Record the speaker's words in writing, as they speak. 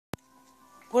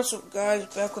What's up, guys?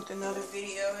 Back with another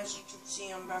video. As you can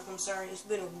see, I'm back. I'm sorry, it's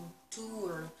been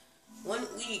 1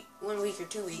 week or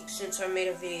 2 weeks since I made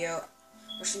a video.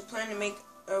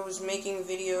 I was making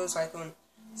videos like on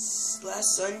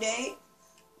last Sunday,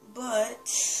 but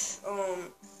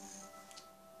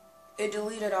it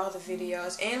deleted all the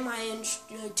videos and my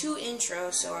two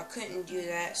intros, so I couldn't do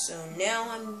that. So now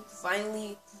I'm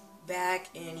finally back,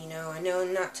 and I know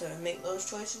not to make those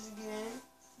choices again.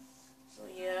 So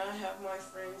yeah, I have my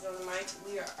friends on the mic.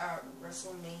 We are at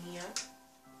WrestleMania.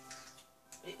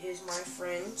 It is my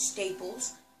friend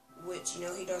Staples, which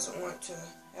he doesn't want to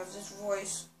have this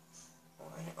voice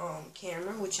on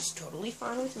camera, which is totally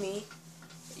fine with me.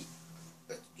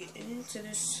 Let's get into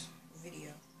this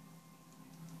video.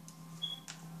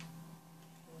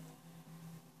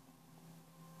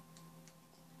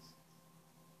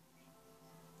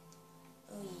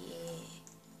 Oh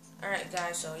yeah. Alright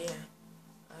guys, so yeah.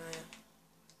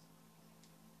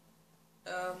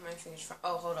 My fingers.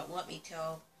 Oh, hold up. Let me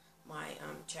tell my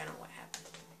channel what happened.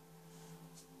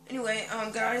 Anyway,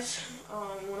 guys,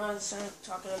 when I was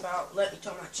talking about let me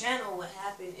tell my channel what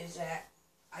happened is that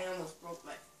I almost broke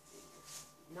my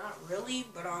finger. Not really,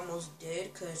 but I almost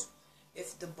did, because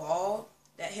if the ball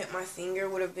that hit my finger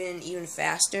would have been even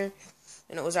faster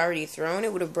and it was already thrown,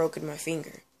 it would have broken my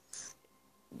finger.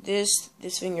 This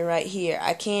finger right here,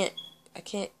 I can't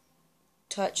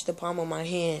touch the palm of my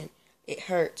hand. It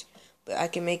hurts. But I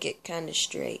can make it kind of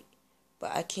straight.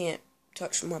 But I can't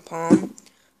touch my palm.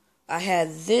 I had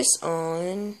this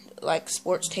on, like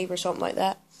sports tape or something like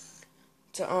that,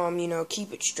 to,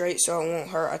 keep it straight so it won't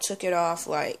hurt. I took it off,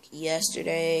 like,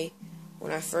 yesterday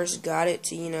when I first got it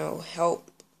to,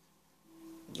 help,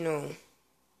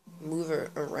 move it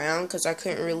around, because I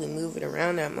couldn't really move it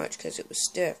around that much because it was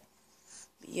stiff.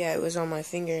 But yeah, it was on my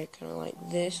finger kind of like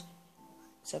this,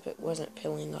 except it wasn't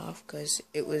peeling off because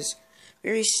it was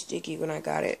very sticky when I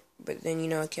got it, but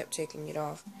then, I kept taking it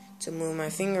off to move my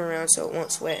finger around so it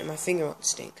won't sweat and my finger won't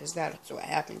stink, because that's what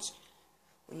happens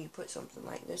when you put something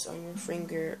like this on your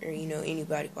finger or, any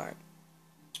body part.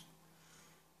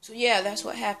 So, yeah, that's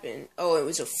what happened. Oh, it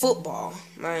was a football.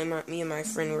 Me and my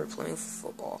friend were playing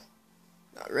football.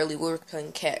 Not really, we were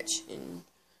playing catch, and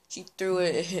she threw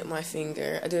it, it hit my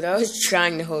finger. Dude, I was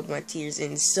trying to hold my tears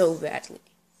in so badly.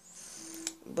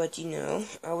 But,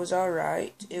 I was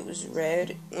alright. It was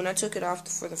red. When I took it off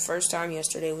for the first time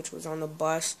yesterday, which was on the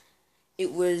bus,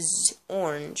 it was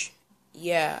orange.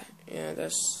 Yeah,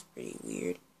 that's pretty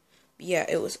weird. But yeah,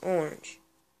 it was orange.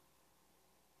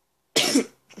 So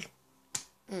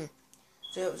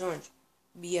it was orange.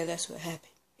 But yeah, that's what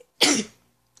happened.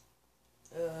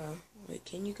 Wait,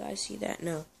 can you guys see that?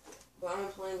 No. But I'm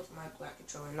playing with my black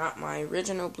controller, not my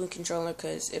original blue controller,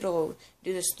 because it'll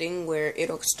do this thing where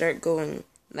it'll start going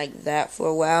like that for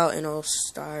a while, and it'll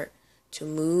start to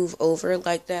move over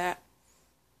like that,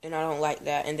 and I don't like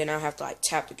that, and then I'll have to like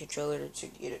tap the controller to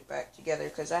get it back together,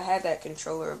 because I had that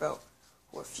controller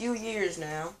for a few years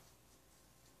now,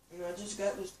 and I just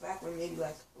got this back one maybe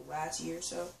like last year or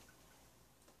so.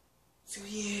 So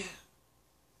yeah,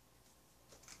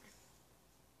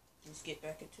 let's get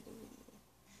back into the video.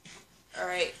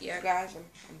 Alright, yeah guys,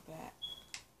 I'm back.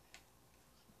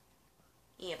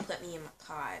 Yeah, put me in my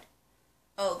pod.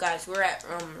 Oh, guys, we're at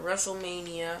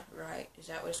WrestleMania, right? Is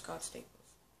that what it's called, Staples?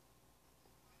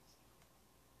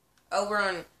 Oh, we're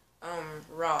on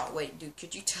Raw. Wait, dude,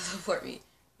 could you teleport me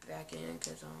back in?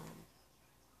 Cause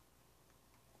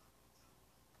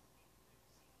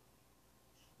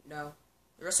no,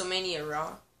 WrestleMania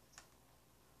Raw.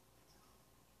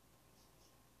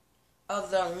 Oh,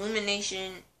 the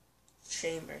elimination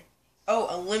chamber. Oh,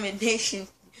 elimination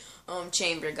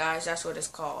chamber, guys. That's what it's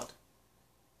called.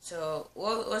 So,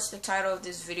 what's the title of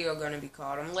this video going to be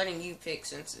called? I'm letting you pick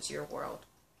since it's your world.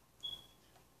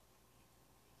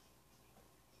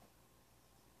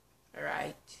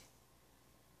 Alright.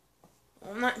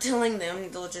 I'm not telling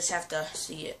them, they'll just have to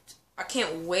see it. I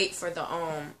can't wait for the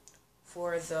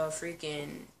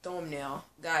freaking thumbnail.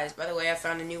 Guys, by the way, I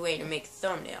found a new way to make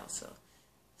thumbnails, so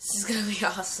this is going to be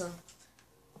awesome.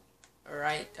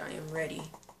 Alright, I am ready.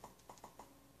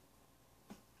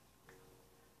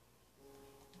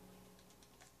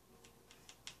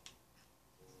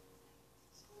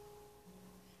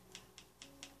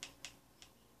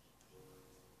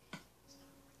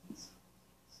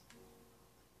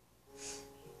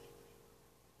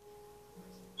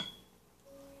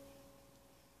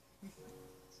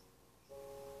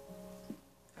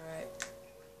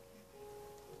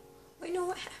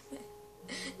 What happened?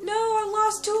 No, I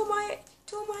lost two of my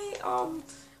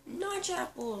notch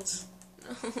apples.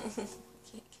 No,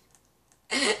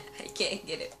 I can't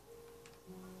get it.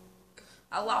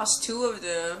 I lost 2 of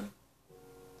them.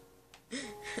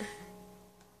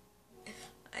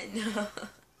 I know.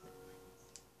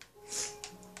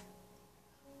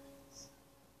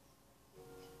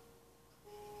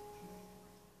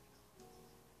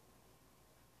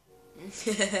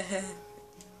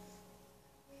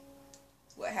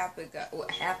 What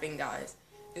happened, guys,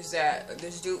 is that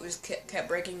this dude kept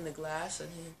breaking the glass, and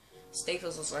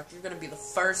Staples was like, "You're gonna be the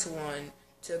first one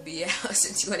to be out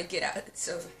since you want to get out."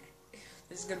 So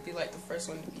this is gonna be like the first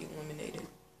one to be eliminated.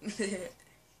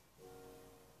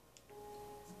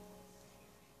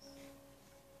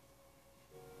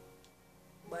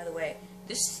 By the way,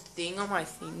 this thing on my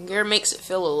finger makes it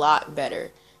feel a lot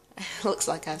better. Looks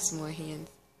like I have some more hands.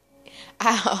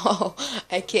 Ow!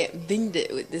 I can't bend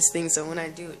it with this thing, so when I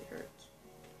do, it hurts.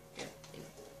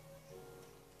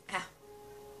 Ow.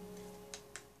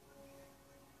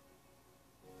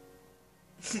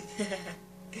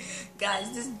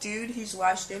 Guys, this dude who's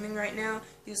live streaming right now,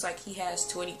 he's like, he has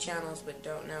 20 channels, but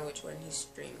don't know which one he's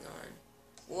streaming on.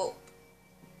 Whoa.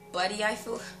 Buddy, I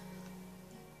feel...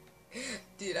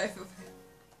 Dude, I feel...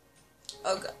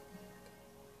 Oh, God.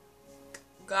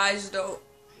 Guys, don't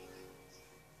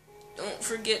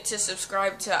forget to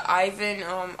subscribe to Ivan,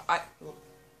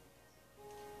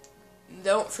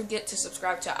 don't forget to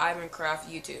subscribe to Ivancraft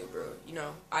YouTube, bro. You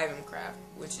know, Ivancraft,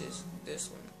 which is this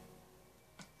one.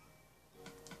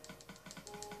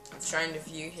 I'm trying to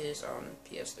view his,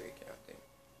 PS3 account thing.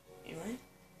 Anyway,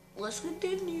 let's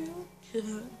continue.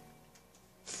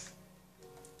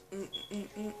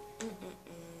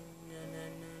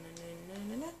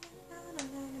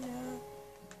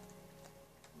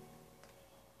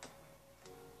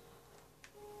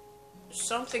 There's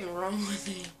something wrong with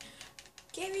me.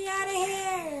 Get me out of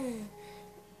here!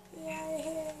 Get me out of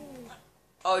here!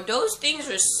 Oh, those things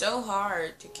are so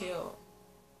hard to kill.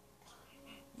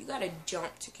 You gotta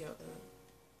jump to kill them.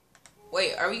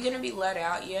 Wait, are we gonna be let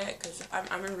out yet? Cause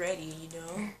I'm ready, you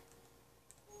know.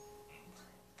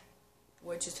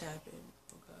 What just happened?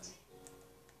 Oh God.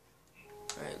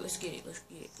 All right, let's get it. Let's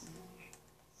get it.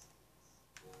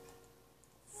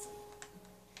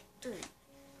 3,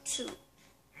 2,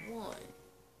 1.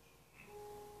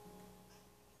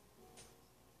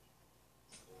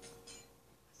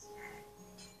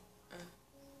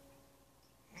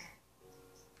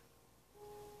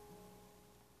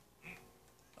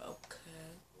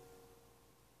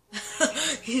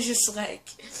 He's just like,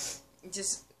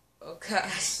 oh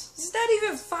gosh, he's not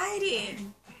even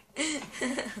fighting.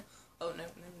 Oh,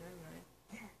 never mind.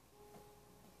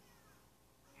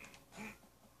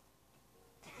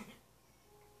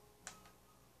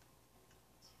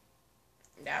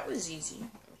 That was easy.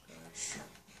 Oh gosh.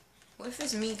 What if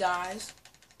it's me, guys?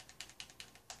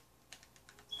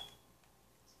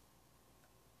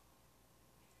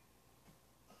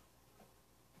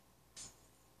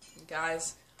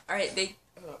 Guys, alright, they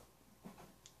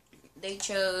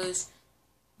chose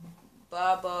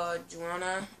Baba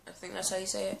Joanna. I think that's how you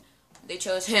say it. They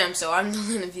chose him, so I'm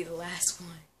gonna be the last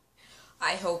one.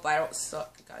 I hope I don't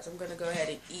suck, guys. I'm gonna go ahead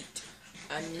and eat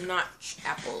a notch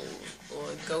apple,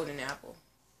 or a golden apple.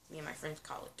 Me and my friends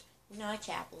call it notch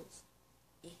apples.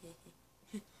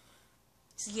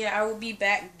 So yeah, I will be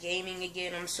back gaming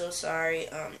again. I'm so sorry.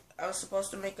 I was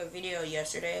supposed to make a video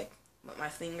yesterday, but my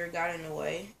finger got in the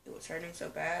way. It was hurting so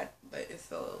bad, but it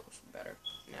feels better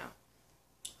now.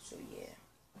 So yeah.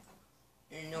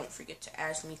 And don't forget to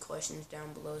ask me questions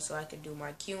down below so I can do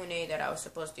my Q&A that I was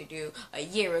supposed to do a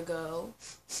year ago.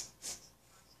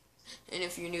 And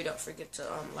if you're new, don't forget to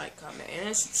like, comment,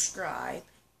 and subscribe.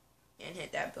 And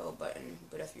hit that bell button.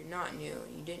 But if you're not new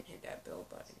and you didn't hit that bell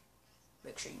button,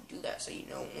 make sure you do that so you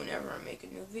know whenever I make a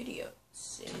new video.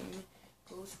 Same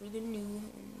goes for the new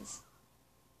ones.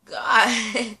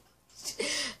 God.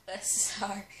 That's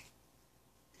sorry.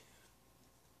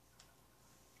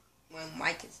 My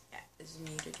mic is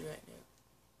muted right now.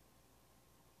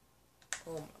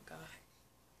 Oh my God.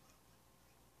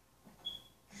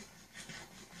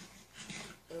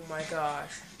 Oh my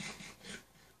gosh.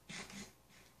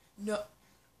 No.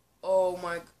 Oh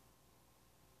my.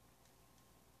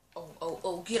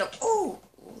 Oh, get him. Oh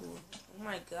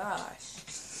my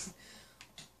gosh.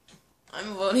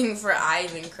 I'm voting for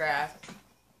Ivancraft.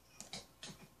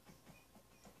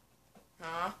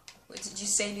 Huh? What did you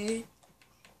say, dude?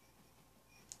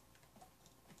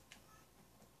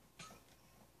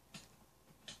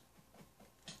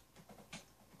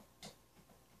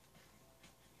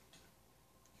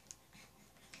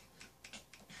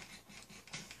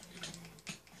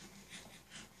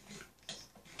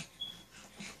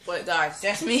 But guys,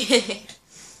 that's me.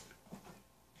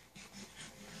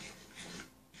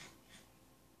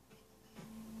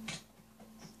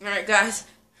 Alright, guys.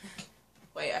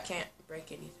 Wait, I can't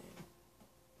break anything.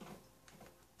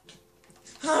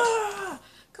 Ah,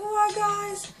 come on,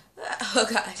 guys. Oh,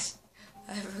 guys.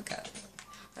 I forgot.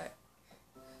 Alright.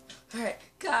 Alright,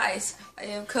 guys. I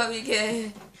am coming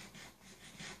in.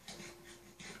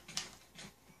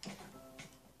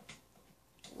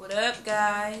 What up,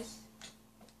 guys?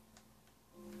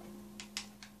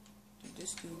 Dude,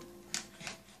 this dude.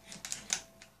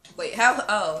 Wait, how?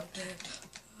 Oh.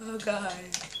 Oh,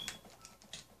 guys.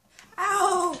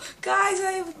 Ow! Guys,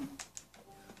 I am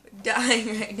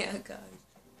dying right now, guys.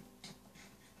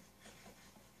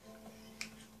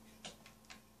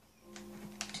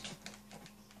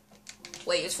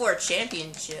 Wait, it's for a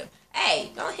championship.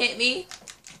 Hey, don't hit me.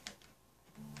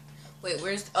 Wait,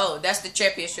 where's... Oh, that's the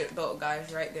championship belt,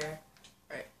 guys, right there.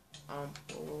 Right.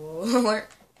 Where...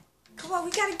 Come on,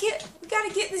 we gotta get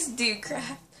this dude,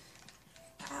 crap.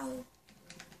 Ow.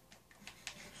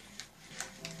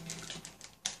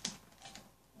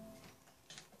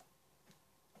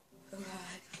 Oh,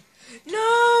 God.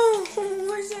 No!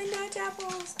 Where's my nut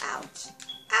apples? Ouch.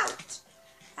 Ouch.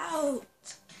 Ouch.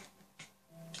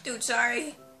 Dude,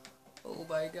 sorry. Oh,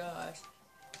 my gosh.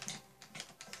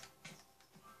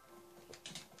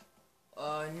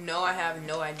 No, I have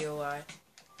no idea why.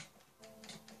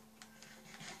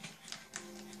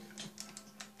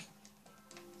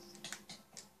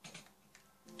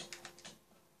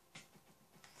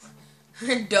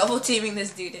 Double teaming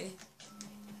this dude.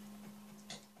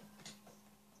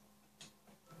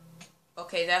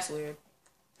 Okay, that's weird.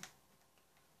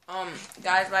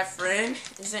 Guys, my friend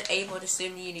isn't able to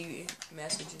send me any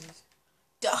messages.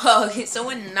 Dog,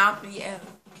 someone knocked me out.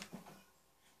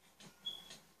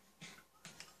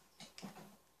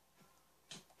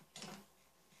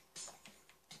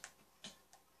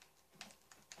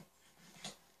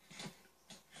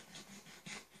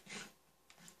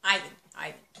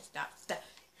 Ivan, stop.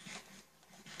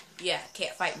 Yeah,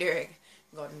 can't fight Derek.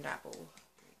 Golden apple.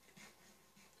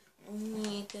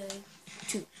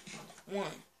 2, 1.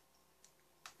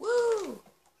 Woo!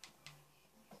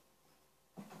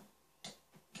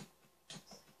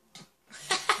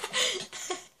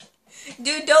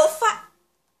 Dude, don't fight.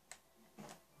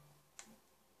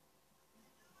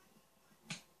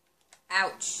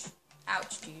 Ouch.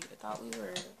 Ouch, dude. I thought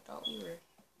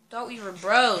we were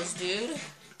bros, dude.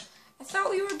 I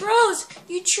thought we were bros.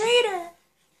 You traitor.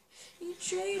 You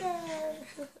traitor.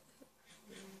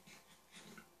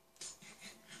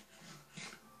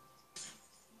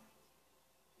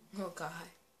 Oh, God.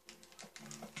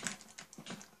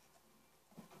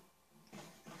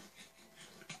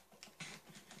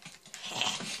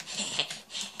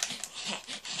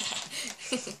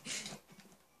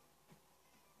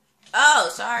 Oh,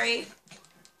 sorry.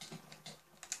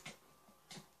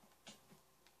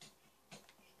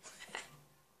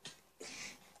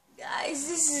 Guys,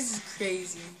 this is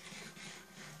crazy.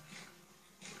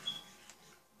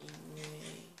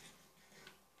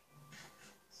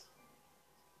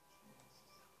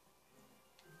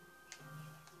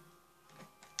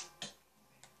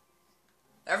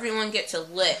 Everyone gets a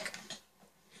lick.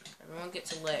 Everyone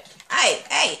gets a lick.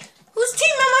 Hey, whose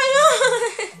team am I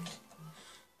on?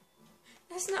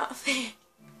 That's not fair.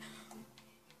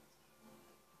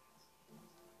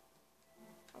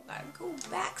 I gotta go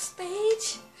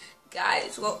backstage.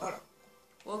 Guys,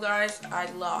 well guys, I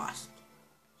lost.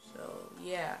 So,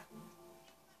 yeah.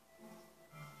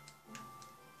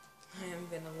 I have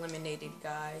been eliminated,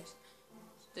 guys.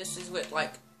 This is what,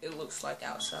 like, it looks like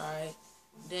outside.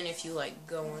 Then if you, like,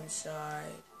 go inside,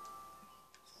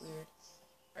 it's weird.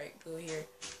 Right, go here,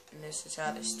 and this is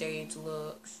how the stage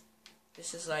looks.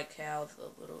 This is, like, how the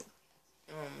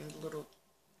little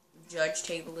judge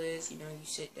table is. You know, you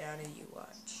sit down and you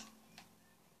watch.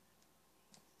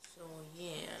 So,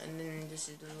 yeah, and then this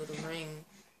is the little ring.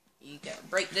 You gotta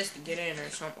break this to get in or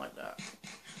something like that.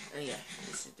 And yeah,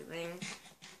 this is the ring.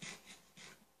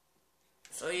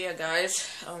 So yeah, guys,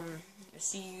 I'll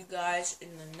see you guys in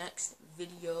the next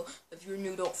video. If you're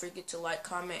new, don't forget to like,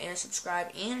 comment, and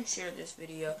subscribe, and share this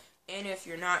video. And if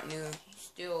you're not new,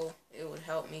 still, it would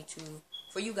help me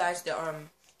for you guys to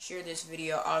share this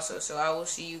video also. So I will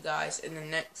see you guys in the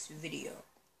next video.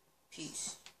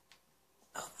 Peace.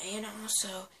 Oh, and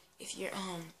also, if you're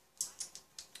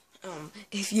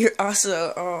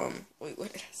also wait,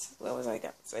 what was I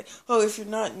gonna say? Oh, if you're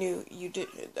not new, you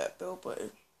didn't hit that bell button.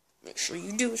 Make sure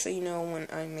you do, so you know when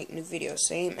I make new videos.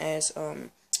 Same as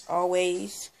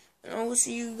always. And I will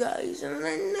see you guys in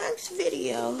the next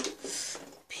video.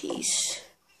 Peace.